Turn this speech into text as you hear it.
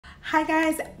Hi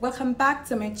guys, welcome back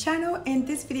to my channel. In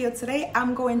this video today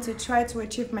I'm going to try to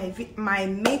achieve my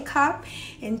makeup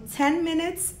in 10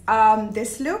 minutes.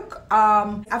 This look,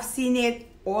 I've seen it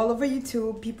all over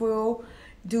YouTube. People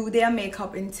do their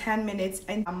makeup in 10 minutes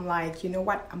and I'm like, you know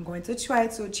what, I'm going to try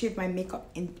to achieve my makeup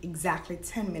in exactly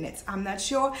 10 minutes. I'm not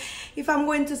sure if I'm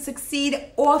going to succeed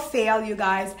or fail, you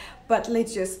guys, but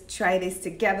let's just try this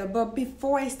together. But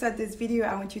before I start this video,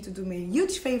 I want you to do me a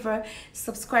huge favor: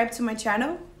 subscribe to my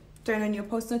channel, turn on your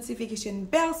post notification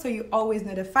bell so you're always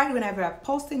notified whenever I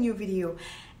post a new video.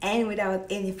 And without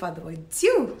any further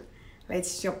ado,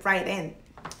 let's jump right in.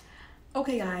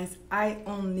 Okay guys, I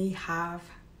only have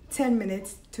 10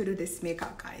 minutes to do this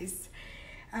makeup, guys.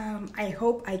 I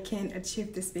hope I can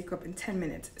achieve this makeup in 10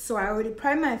 minutes. So I already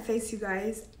primed my face, you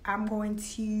guys. I'm going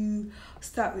to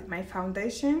start with my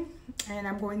foundation and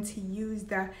I'm going to use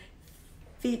the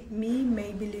Fit Me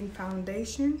Maybelline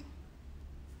foundation.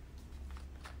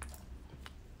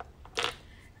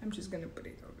 I'm just gonna put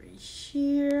it over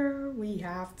here. We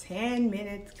have 10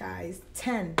 minutes, guys.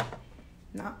 10,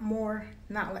 not more,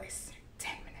 not less.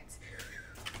 10 minutes.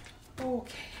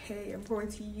 Okay, I'm going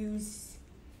to use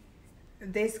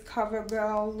this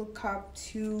CoverGirl Look Up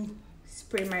to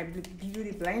spray my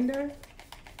beauty blender.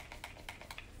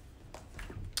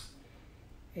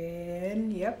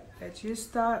 And yep, let's just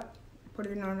start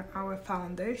putting on our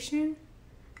foundation.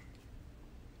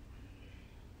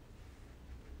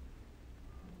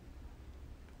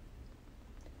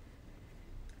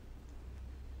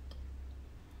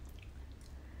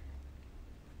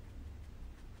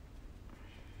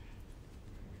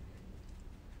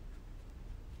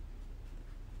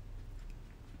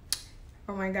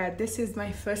 Oh my god, this is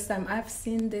my first time. I've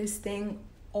seen this thing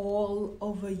all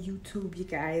over YouTube, you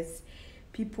guys.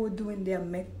 People doing their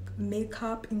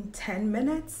makeup in 10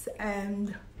 minutes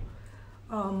and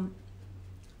I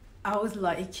was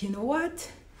like, you know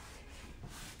what?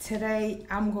 Today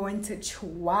I'm going to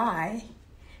try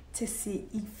to see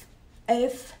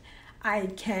if I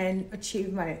can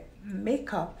achieve my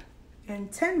makeup in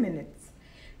 10 minutes.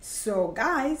 So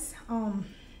guys,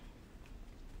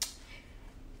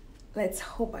 let's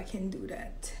hope I can do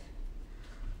that.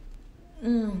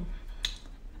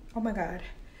 Oh my god,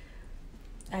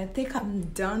 I think I'm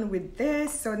done with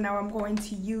this. So now I'm going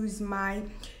to use my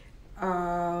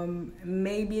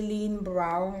Maybelline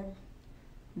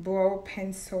brow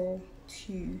pencil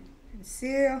to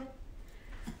conceal.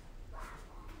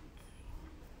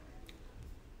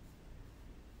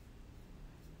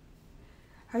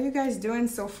 How you guys doing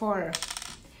so far?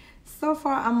 So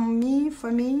far, I'm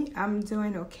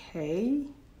doing okay.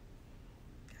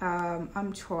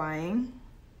 I'm trying.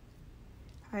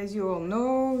 As you all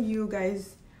know, you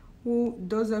guys,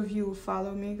 those of you who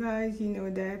follow me, guys, you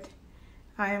know that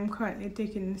I am currently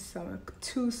taking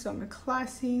two summer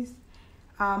classes.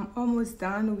 I'm almost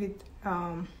done with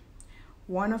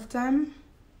one of them,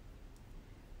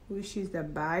 which is the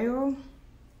bio.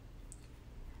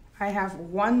 I have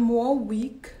one more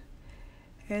week.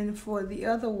 And for the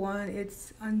other one,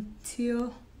 it's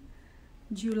until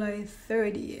July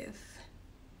 30th.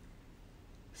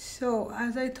 So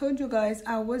as I told you guys,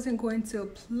 I wasn't going to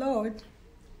upload.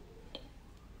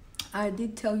 I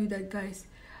did tell you that, guys.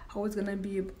 I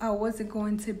wasn't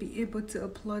going to be able to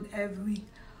upload every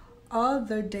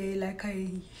other day like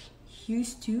I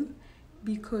used to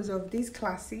because of these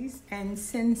classes. And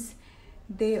since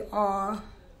they are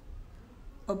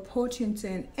approaching to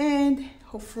an end,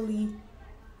 hopefully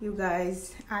you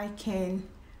guys, I can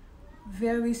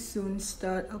very soon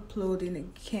start uploading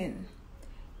again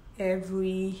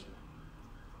every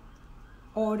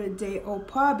other day or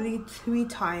probably 3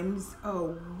 times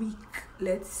a week.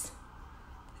 Let's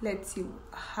see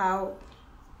how.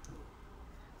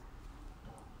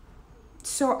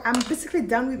 So I'm basically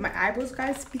done with my eyebrows,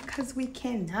 guys, because we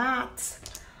cannot.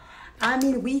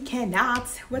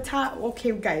 What time?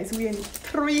 Okay, guys, we're in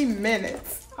 3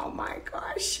 minutes. Oh my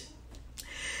gosh.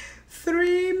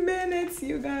 3 minutes,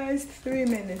 you guys. 3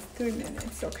 minutes.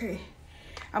 Okay,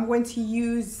 I'm going to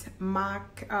use my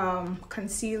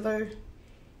concealer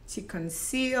to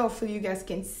conceal. Hopefully you guys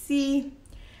can see.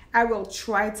 I will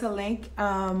try to link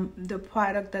the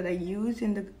product that I use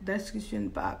in the description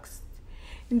box.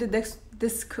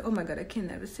 Oh my god, I can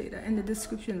never say that. In the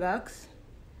description box.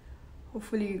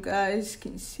 Hopefully you guys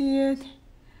can see it.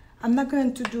 I'm not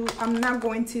going to do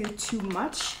too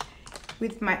much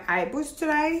with my eyebrows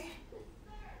today,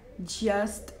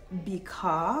 just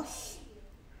because.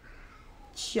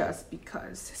 So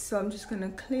I'm just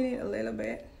gonna clean it a little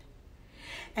bit,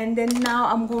 and then now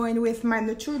I'm going with my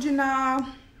Neutrogena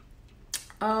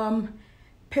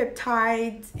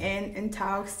peptides and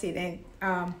antioxidant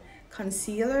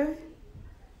concealer,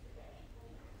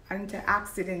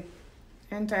 antioxidant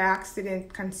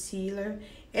concealer.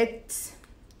 It's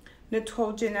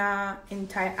Neutrogena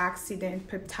antioxidant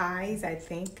peptides, I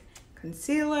think,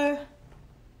 concealer.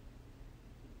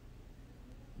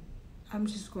 I'm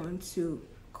just going to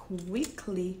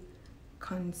quickly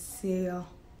conceal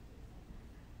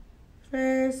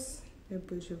first the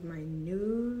bridge of my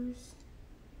nose.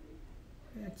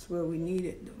 That's where we need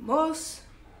it the most.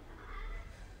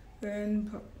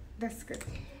 And that's good.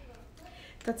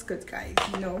 That's good, guys.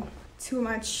 You know, too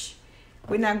much.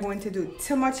 We're not going to do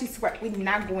too much. Is what we're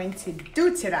not going to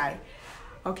do today.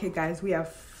 Okay, guys, we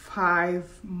have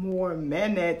 5 more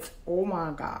minutes. Oh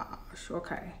my gosh.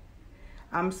 Okay.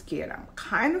 I'm scared. I'm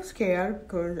kind of scared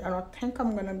because I don't think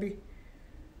I'm gonna be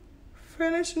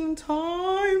finished in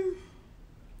time.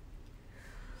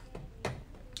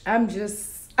 I'm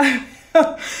just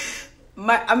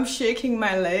I'm shaking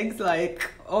my legs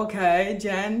like, okay,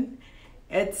 Jen,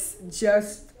 it's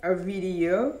just a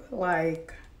video,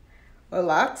 like,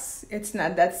 relax. It's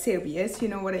not that serious, you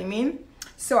know what I mean?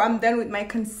 So I'm done with my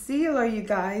concealer, you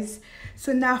guys.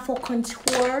 So now for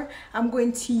contour, I'm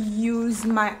going to use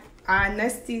my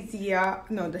Anastasia,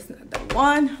 no, that's not the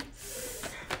one.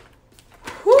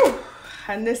 Whew.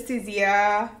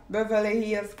 Anastasia Beverly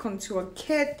Hills Contour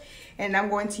Kit, and I'm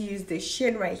going to use the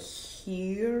shade right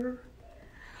here.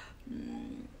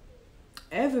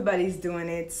 Everybody's doing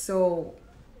it, so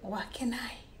why can't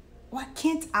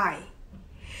I?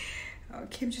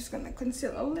 Okay, I'm just gonna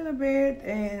conceal a little bit,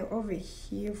 and over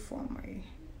here for my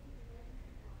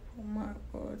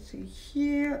to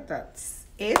here, that's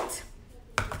it.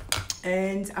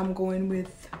 And I'm going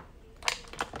with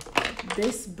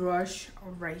this brush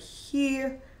right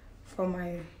here for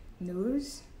my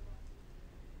nose.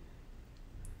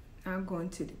 I'm going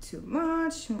to do too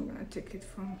much. I'm gonna take it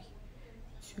from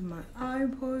to my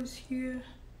eyeballs here.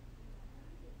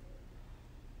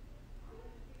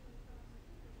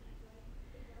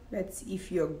 Let's see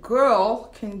if your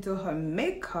girl can do her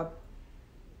makeup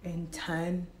in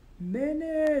 10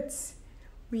 minutes.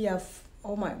 We have,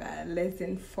 oh my god, less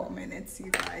than 4 minutes, you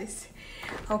guys.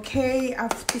 Okay,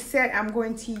 after said, I'm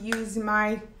going to use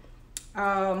my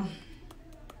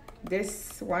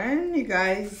this one. You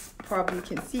guys probably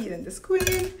can see it on the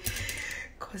screen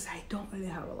because I don't really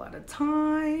have a lot of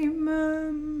time.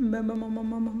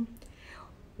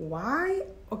 Why?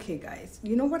 Okay, guys,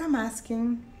 you know what I'm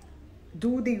asking?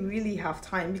 Do they really have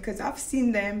time? Because I've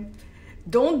seen them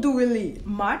don't do really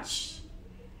much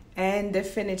and they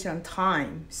finish on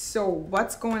time. So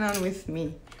what's going on with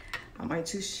me? Am I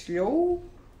too slow?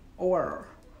 Or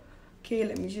okay,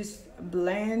 let me just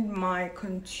blend my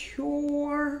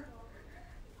contour.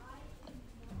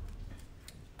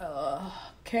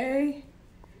 Okay.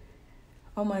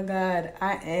 Oh my god,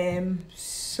 I am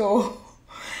so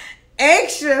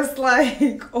anxious,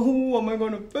 like, oh, am I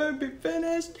gonna be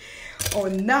finished or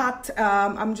not?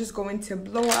 I'm just going to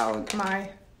blow out my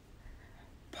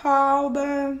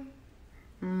powder.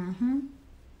 We're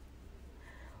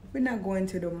not going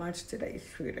to do much today,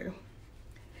 sweetie.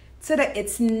 Today,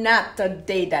 it's not the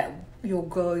day that your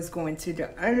girl is going to do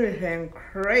anything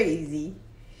crazy.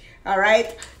 All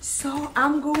right, so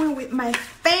I'm going with my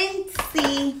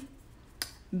fancy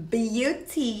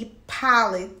beauty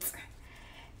palette,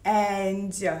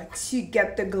 and to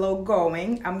get the glow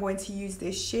going, I'm going to use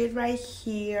this shade right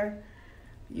here,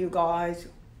 you guys.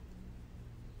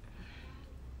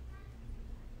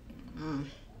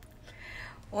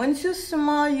 Once you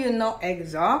smell, you know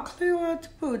exactly where to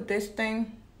put this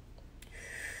thing.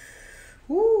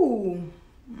 Ooh.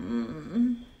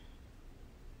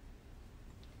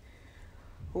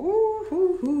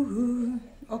 Ooh.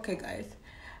 Okay, guys,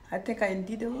 I think I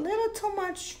did a little too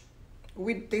much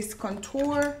with this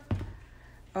contour.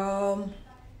 I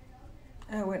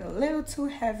went a little too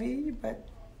heavy, but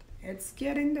it's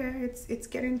getting there. It's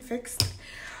getting fixed.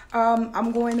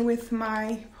 I'm going with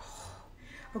my,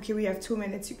 okay, we have 2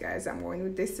 minutes, you guys. I'm going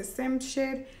with this, the same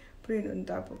shade, put it on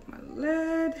top of my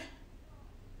lid.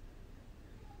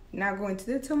 Not going to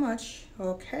do too much.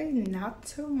 Okay, not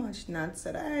too much, not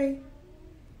today.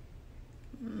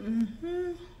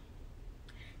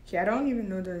 Okay, I don't even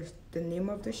know the name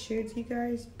of the shades, you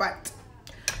guys, but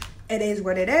it is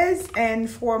what it is. And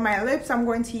for my lips, I'm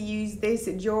going to use this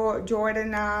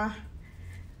Jordana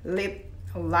lip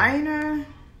liner,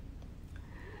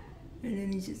 and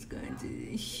then it's just going to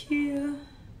do this here.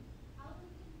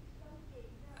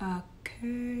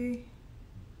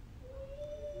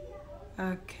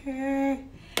 Okay,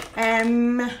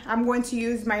 and I'm going to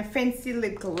use my fancy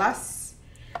lip gloss,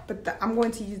 but I'm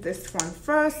going to use this one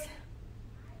first,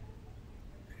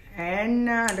 and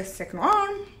the second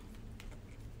one.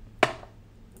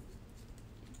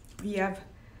 We have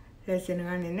lesson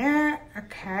one in there.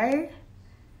 Okay.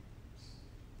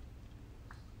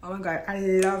 Oh my god, I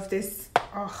love this.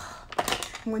 Oh,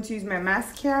 I'm going to use my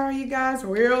mascara, you guys.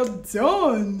 We're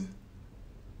done.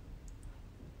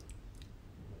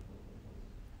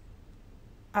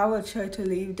 I will try to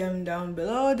leave them down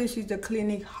below. This is the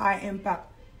Clinique High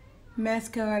Impact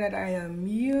mascara that I am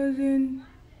using.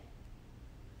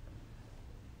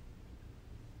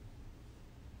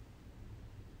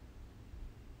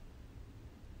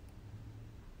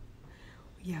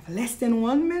 We have less than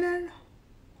 1 minute.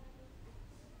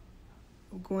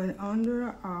 We're going under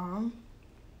the arm.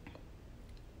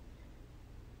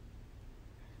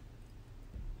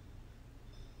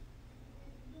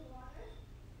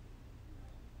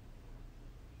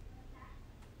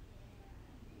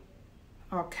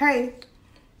 Okay.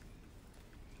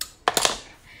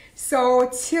 So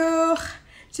to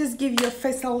just give your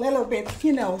face a little bit,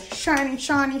 you know, shiny,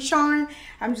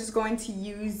 I'm just going to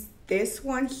use this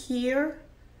one here.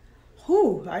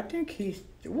 Ooh, I think he's,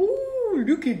 ooh,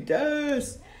 look at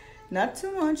this. Not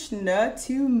too much, not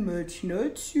too much,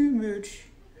 not too much.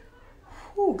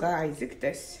 Ooh, guys, look at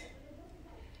this.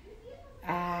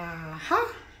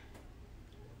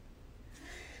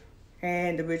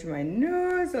 And the bridge of my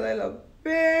nose a little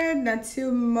bit, not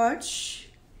too much.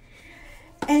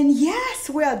 And yes,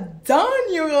 we're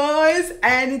done, you guys.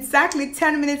 And exactly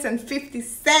 10 minutes and 50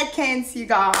 seconds, you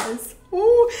guys.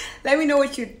 Ooh, let me know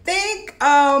what you think.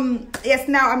 Yes,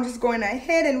 now I'm just going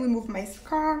ahead and remove my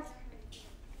scarf.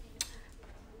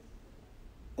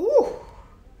 Ooh.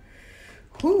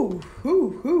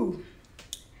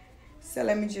 So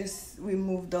let me just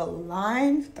remove the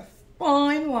line, the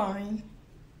fine line.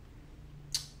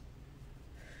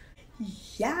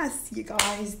 Yes, you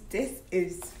guys, this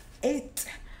is it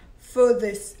for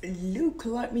this look.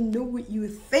 Let me know what you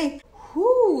think.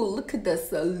 Ooh, look at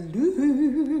this look.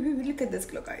 Look at this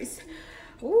glow, guys.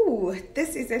 Ooh,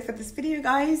 this is it for this video,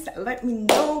 guys. Let me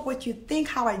know what you think,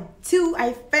 how I do.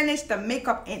 I finished the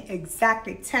makeup in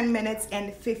exactly 10 minutes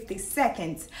and 50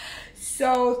 seconds.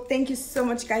 So thank you so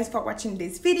much, guys, for watching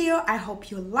this video. I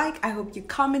hope you like. I hope you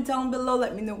comment down below.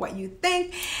 Let me know what you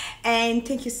think. And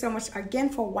thank you so much again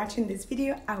for watching this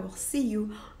video. I will see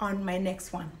you on my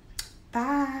next one.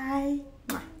 Bye.